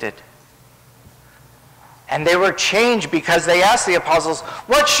convicted. And they were changed because they asked the apostles,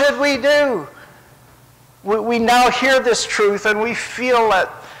 what should we do? We now hear this truth and we feel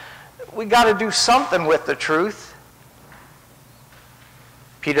that we got to do something with the truth.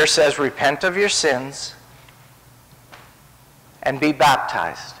 Peter says, repent of your sins and be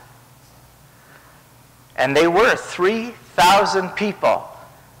baptized. And they were 3,000 people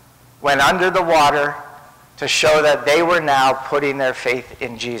went under the water to show that they were now putting their faith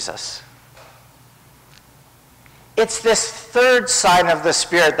in Jesus. It's this third sign of the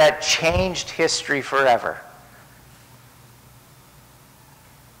Spirit that changed history forever.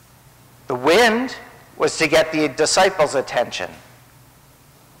 The wind was to get the disciples' attention.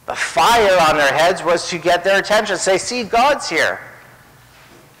 The fire on their heads was to get their attention. Say, see, God's here.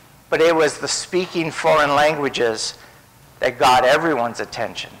 But it was the speaking foreign languages that got everyone's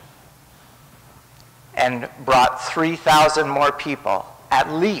attention and brought 3,000 more people, at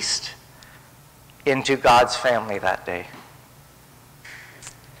least, into God's family that day.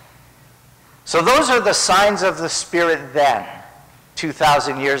 So those are the signs of the Spirit then,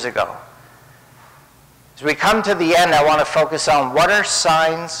 2,000 years ago. As we come to the end, I want to focus on what are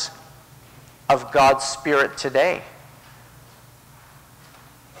signs of God's Spirit today.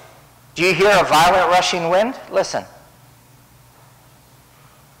 Do you hear a violent rushing wind? Listen.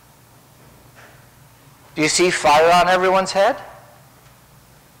 Do you see fire on everyone's head?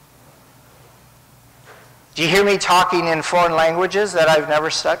 Do you hear me talking in foreign languages that I've never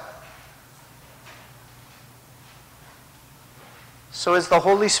studied? So is the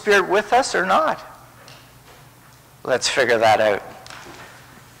Holy Spirit with us or not? Let's figure that out.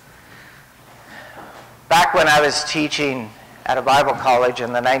 Back when I was teaching at a Bible college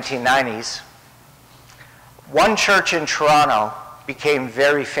in the 1990s, one church in Toronto became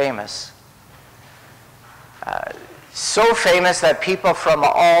very famous. So famous that people from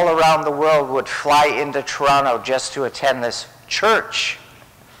all around the world would fly into Toronto just to attend this church.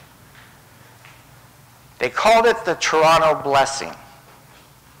 They called it the Toronto Blessing.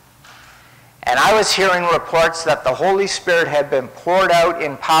 And I was hearing reports that the Holy Spirit had been poured out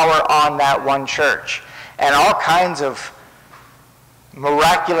in power on that one church. And all kinds of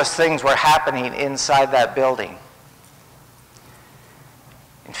miraculous things were happening inside that building.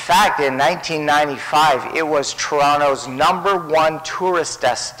 In fact, in 1995, it was Toronto's #1 tourist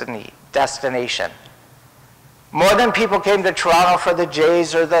destination. More than people came to Toronto for the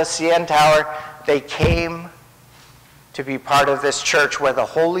Jays or the CN Tower, they came to be part of this church where the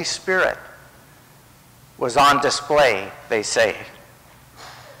Holy Spirit was on display, they say.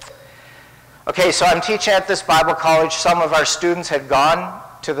 Okay, so I'm teaching at this Bible college. Some of our students had gone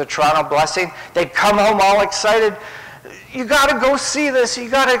to the Toronto Blessing. They'd come home all excited. You got to go see this. You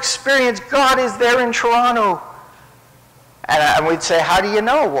got to experience God is there in Toronto. And we'd say, how do you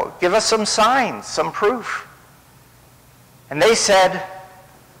know? Well, give us some signs, some proof. And they said,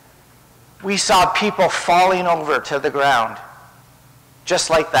 we saw people falling over to the ground, just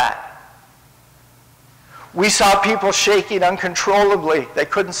like that. We saw people shaking uncontrollably. They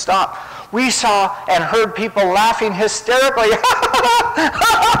couldn't stop. We saw and heard people laughing hysterically.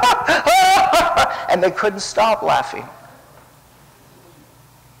 And they couldn't stop laughing.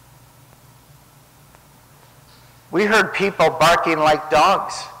 We heard people barking like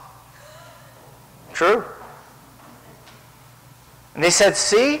dogs. True. And they said,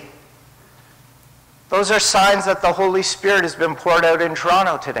 see, those are signs that the Holy Spirit has been poured out in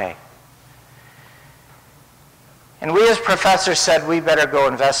Toronto today. And we as professors said we better go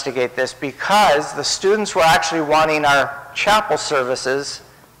investigate this because the students were actually wanting our chapel services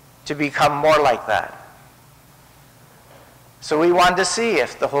to become more like that. So we wanted to see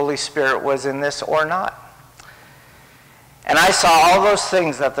if the Holy Spirit was in this or not. And I saw all those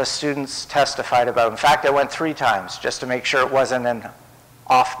things that the students testified about. In fact, I went 3 times just to make sure it wasn't an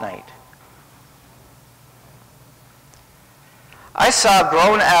off night. I saw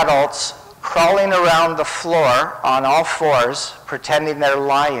grown adults crawling around the floor on all fours, pretending they're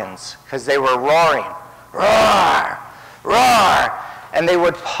lions, because they were roaring, roar, roar, and they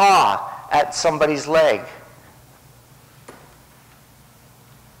would paw at somebody's leg.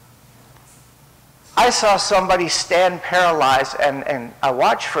 I saw somebody stand paralyzed, and I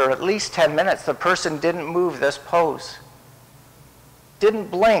watched for at least 10 minutes. The person didn't move this pose, didn't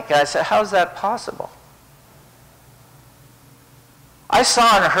blink. And I said, how's that possible? I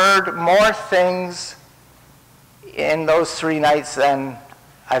saw and heard more things in those 3 nights than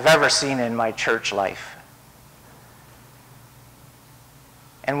I've ever seen in my church life.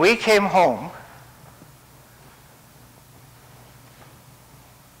 And we came home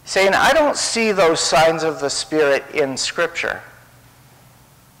saying, I don't see those signs of the Spirit in Scripture.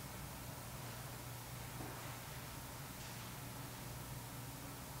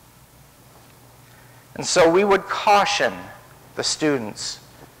 And so we would caution the students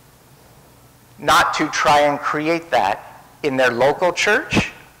not to try and create that in their local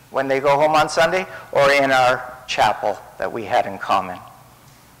church when they go home on Sunday or in our chapel that we had in common.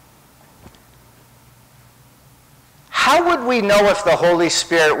 How would we know if the Holy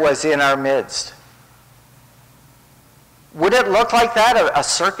Spirit was in our midst? Would it look like that, a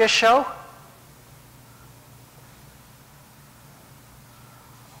circus show?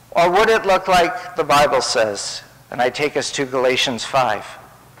 Or would it look like the Bible says? And I take us to Galatians 5,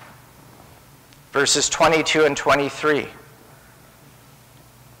 verses 22 and 23.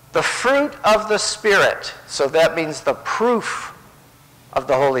 The fruit of the Spirit, so that means the proof of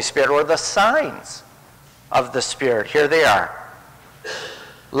the Holy Spirit, or the signs of the Spirit. Here they are.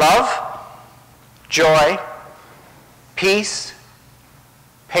 Love, joy, peace,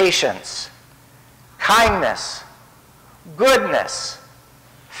 patience, kindness, goodness,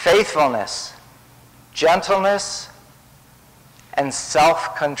 faithfulness, gentleness, and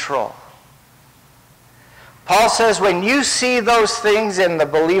self-control. Paul says when you see those things in the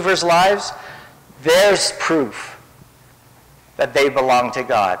believers' lives, there's proof that they belong to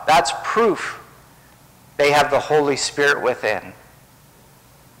God. That's proof they have the Holy Spirit within.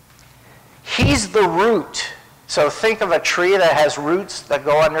 He's the root. So think of a tree that has roots that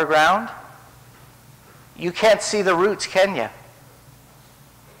go underground. You can't see the roots, can you?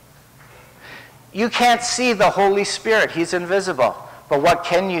 You can't see the Holy Spirit. He's invisible. But what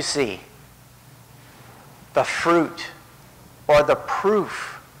can you see? The fruit or the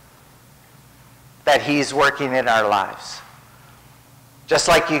proof that he's working in our lives. Just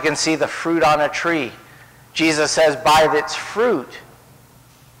like you can see the fruit on a tree. Jesus says, by its fruit,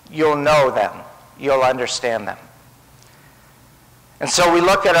 you'll know them. You'll understand them. And so we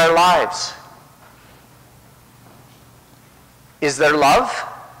look at our lives. Is there love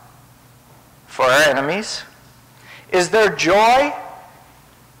for our enemies? Is there joy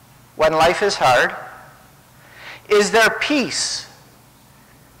when life is hard? Is there peace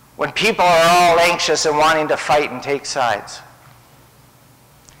when people are all anxious and wanting to fight and take sides?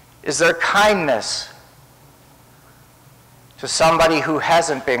 Is there kindness to somebody who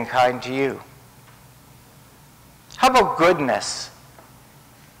hasn't been kind to you? How about goodness?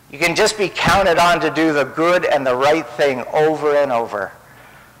 You can just be counted on to do the good and the right thing over and over.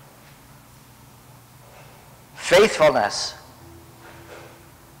 Faithfulness.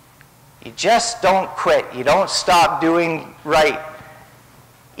 You just don't quit. You don't stop doing right,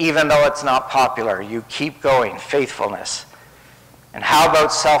 even though it's not popular. You keep going. Faithfulness. And how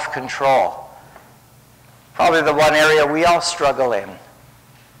about self-control? Probably the one area we all struggle in.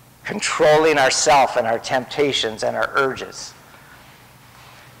 Controlling ourselves and our temptations and our urges.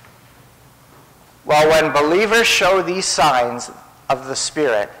 Well, when believers show these signs of the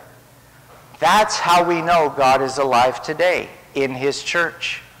Spirit, that's how we know God is alive today in his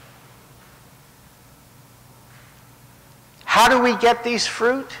church. How do we get these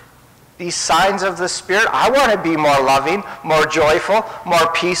fruit? These signs of the Spirit? I want to be more loving, more joyful, more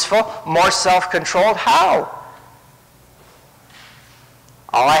peaceful, more self-controlled. How?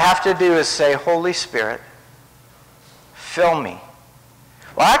 All I have to do is say, Holy Spirit, fill me.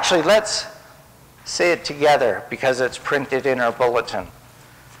 Well, actually, let's say it together because it's printed in our bulletin.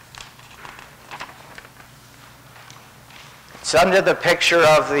 It's under the picture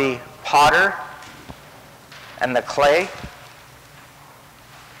of the potter and the clay.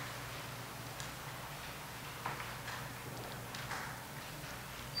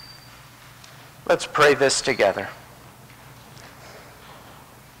 Let's pray this together.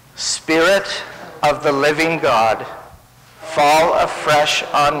 Spirit of the living God, fall afresh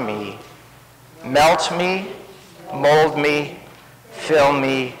on me. Melt me, mold me, fill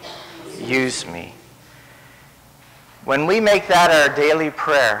me, use me. When we make that our daily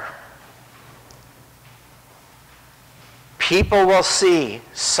prayer, people will see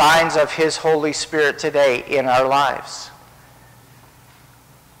signs of his Holy Spirit today in our lives.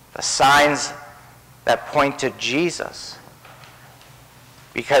 The signs that point to Jesus.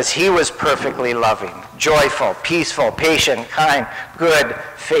 Because he was perfectly loving, joyful, peaceful, patient, kind, good,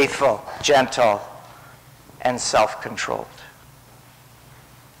 faithful, gentle, and self-controlled.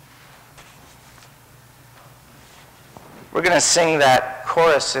 We're going to sing that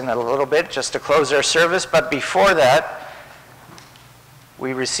chorus in a little bit just to close our service, but before that,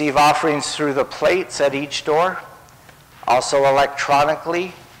 we receive offerings through the plates at each door. Also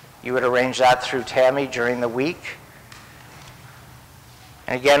electronically, you would arrange that through Tammy during the week.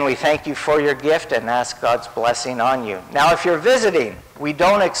 And again, we thank you for your gift and ask God's blessing on you. Now, if you're visiting, we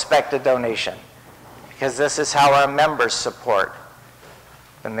don't expect a donation because this is how our members support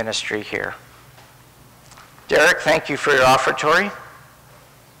the ministry here. Derek, thank you for your offertory.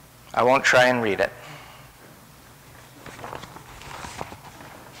 I won't try and read it.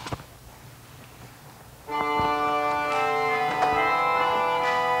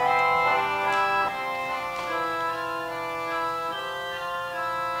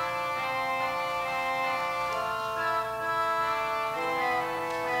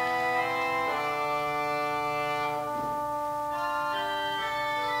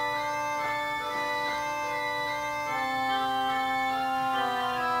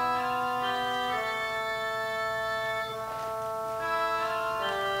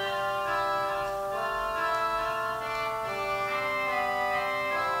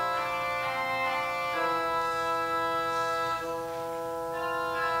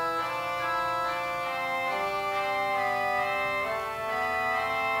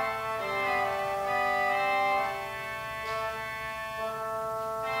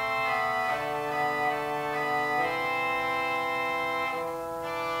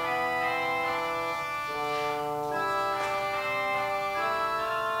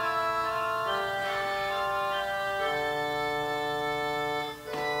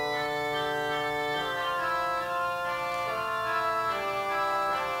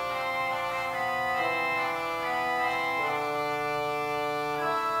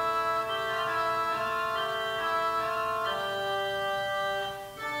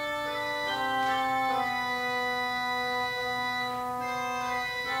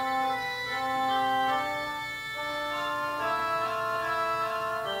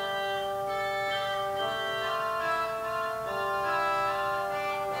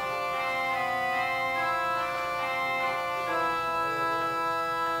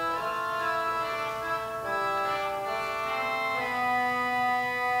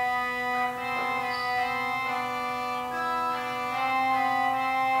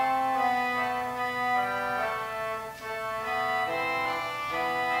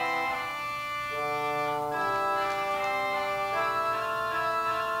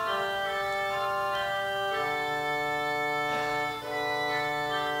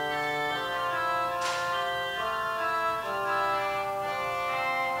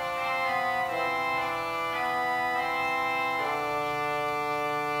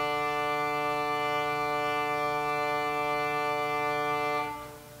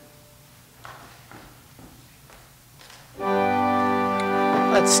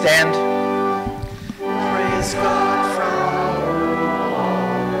 Let's stand. Praise God from whom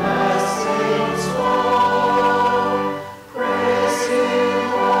all blessings flow. Praise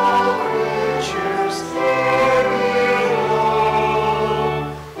Him, all creatures here below.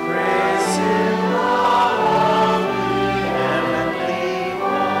 Praise Him, all of the heavenly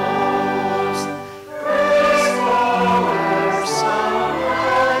host. Praise Father, Son,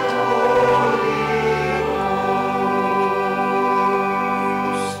 and Holy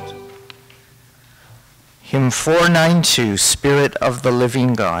Ghost. Hymn 492, Spirit of the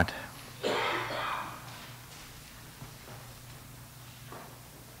Living God.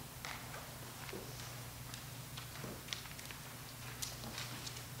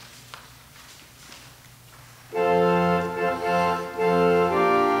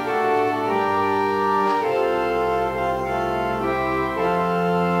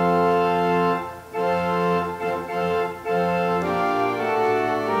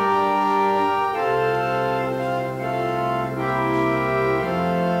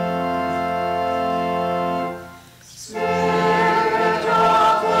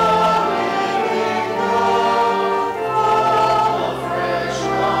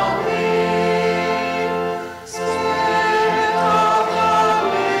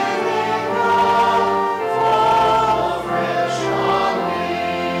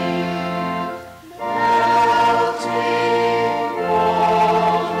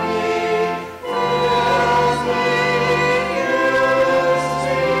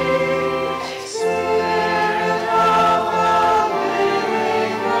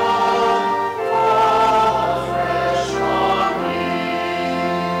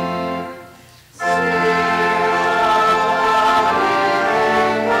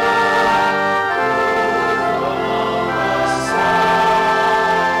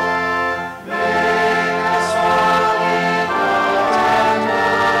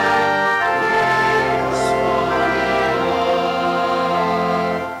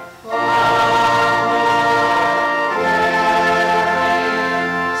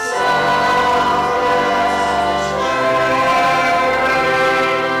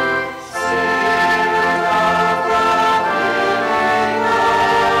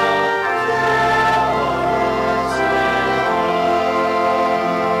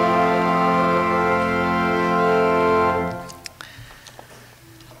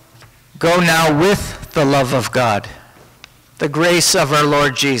 Go now with the love of God, the grace of our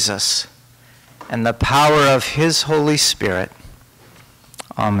Lord Jesus, and the power of His Holy Spirit.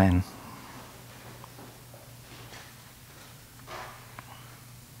 Amen.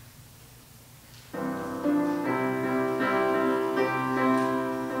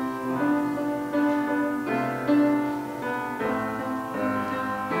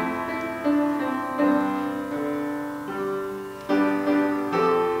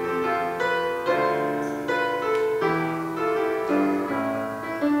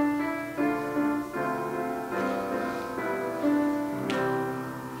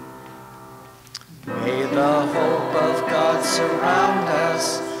 May the hope of God surround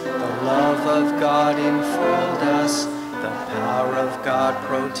us, the love of God enfold us, the power of God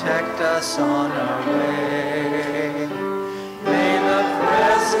protect us on our way. May the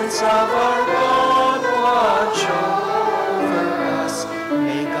presence of our God watch over